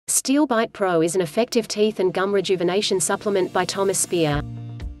Steel Bite Pro is an effective teeth and gum rejuvenation supplement by Thomas Spear.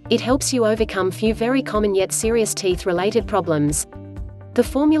 It helps you overcome few very common yet serious teeth-related problems. The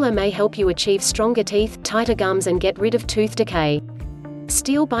formula may help you achieve stronger teeth, tighter gums and get rid of tooth decay.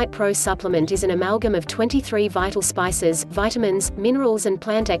 Steel Bite Pro supplement is an amalgam of 23 vital spices, vitamins, minerals and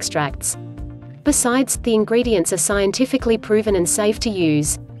plant extracts. Besides, the ingredients are scientifically proven and safe to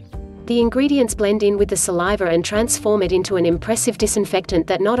use. The ingredients blend in with the saliva and transform it into an impressive disinfectant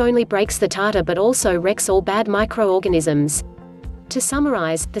that not only breaks the tartar but also wrecks all bad microorganisms. To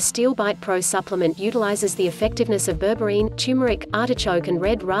summarize, the Steel Bite Pro supplement utilizes the effectiveness of berberine, turmeric, artichoke and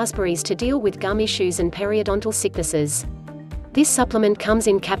red raspberries to deal with gum issues and periodontal sicknesses. This supplement comes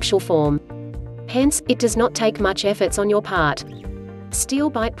in capsule form. Hence, it does not take much efforts on your part. Steel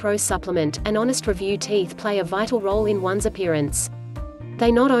Bite Pro supplement and honest review teeth play a vital role in one's appearance.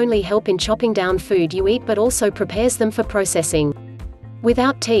 They not only help in chopping down food you eat but also prepares them for processing.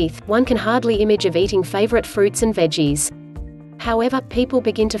 Without teeth, one can hardly imagine eating favorite fruits and veggies. However, people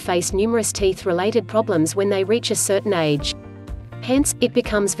begin to face numerous teeth-related problems when they reach a certain age. Hence, it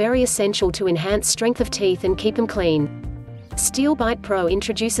becomes very essential to enhance strength of teeth and keep them clean. Steel Bite Pro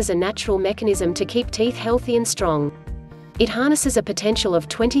introduces a natural mechanism to keep teeth healthy and strong. It harnesses a potential of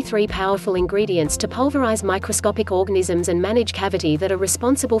 23 powerful ingredients to pulverize microscopic organisms and manage cavity that are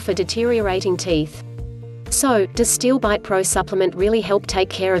responsible for deteriorating teeth. So, does Steel Bite Pro supplement really help take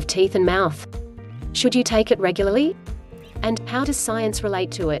care of teeth and mouth? Should you take it regularly? And how does science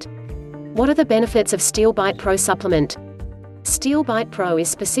relate to it? What are the benefits of Steel Bite Pro supplement? Steel Bite Pro is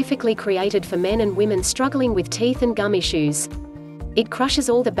specifically created for men and women struggling with teeth and gum issues. It crushes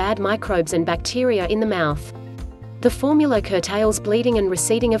all the bad microbes and bacteria in the mouth. The formula curtails bleeding and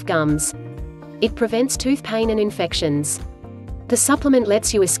receding of gums. It prevents tooth pain and infections. The supplement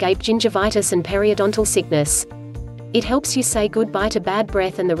lets you escape gingivitis and periodontal sickness. It helps you say goodbye to bad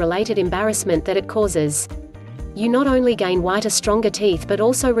breath and the related embarrassment that it causes. You not only gain whiter, stronger teeth but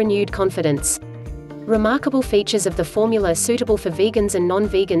also renewed confidence. Remarkable features of the formula suitable for vegans and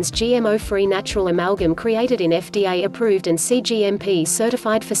non-vegans: GMO-free natural amalgam created in FDA-approved and CGMP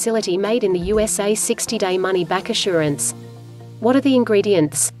certified facility made in the USA, 60-day money-back assurance. What are the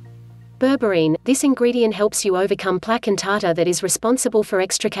ingredients? Berberine. This ingredient helps you overcome plaque and tartar that is responsible for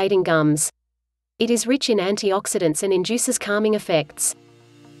extricating gums. It is rich in antioxidants and induces calming effects.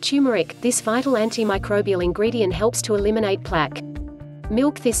 Turmeric. This vital antimicrobial ingredient helps to eliminate plaque.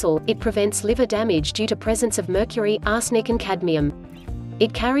 Milk thistle. It prevents liver damage due to presence of mercury, arsenic and cadmium.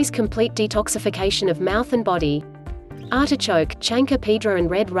 It carries complete detoxification of mouth and body. Artichoke, chancre pedra and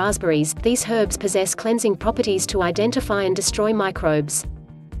red raspberries. These herbs possess cleansing properties to identify and destroy microbes.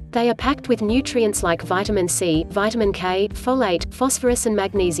 They are packed with nutrients like vitamin C, vitamin K, folate, phosphorus and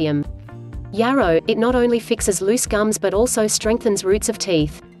magnesium. Yarrow. It not only fixes loose gums but also strengthens roots of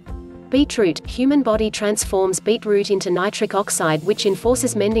teeth. Beetroot. Human body transforms beetroot into nitric oxide, which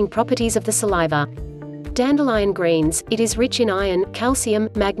enforces mending properties of the saliva. Dandelion greens. It is rich in iron, calcium,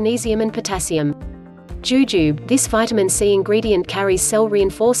 magnesium and potassium. Jujube. This vitamin C ingredient carries cell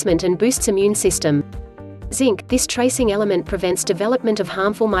reinforcement and boosts immune system. Zinc. This tracing element prevents development of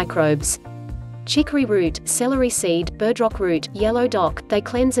harmful microbes. Chicory root, celery seed, birdrock root, yellow dock. They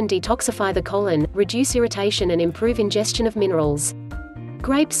cleanse and detoxify the colon, reduce irritation and improve ingestion of minerals.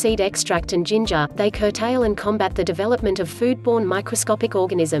 Grape seed extract and ginger. They curtail and combat the development of foodborne microscopic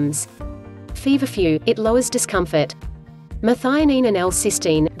organisms. Feverfew. It lowers discomfort. Methionine and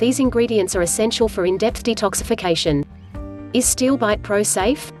L-cysteine. These ingredients are essential for in-depth detoxification. Is Steel Bite Pro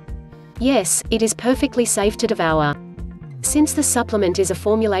safe? Yes, it is perfectly safe to devour. Since the supplement is a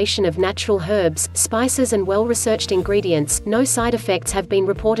formulation of natural herbs, spices and well-researched ingredients, no side effects have been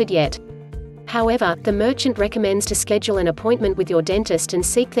reported yet. However, the merchant recommends to schedule an appointment with your dentist and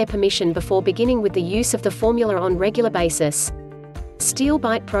seek their permission before beginning with the use of the formula on regular basis. Steel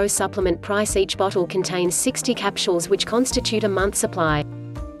Bite Pro supplement price: each bottle contains 60 capsules which constitute a month's supply.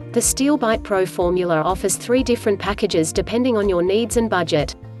 The Steel Bite Pro formula offers 3 different packages depending on your needs and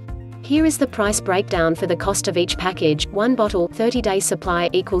budget. Here is the price breakdown for the cost of each package. 1 bottle, 30-day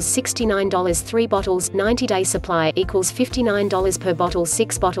supply equals $69. 3 bottles, 90-day supply equals $59 per bottle.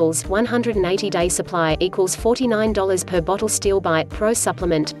 6 bottles, 180-day supply equals $49 per bottle. Steel Bite Pro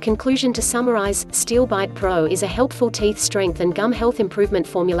supplement. Conclusion: to summarize, Steel Bite Pro is a helpful teeth strength and gum health improvement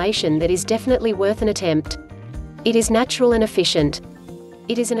formulation that is definitely worth an attempt. It is natural and efficient.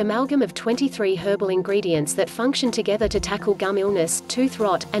 It is an amalgam of 23 herbal ingredients that function together to tackle gum illness, tooth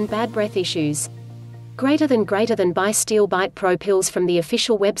rot, and bad breath issues. Greater than buy Steel Bite Pro pills from the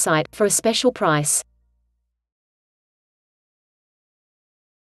official website, for a special price.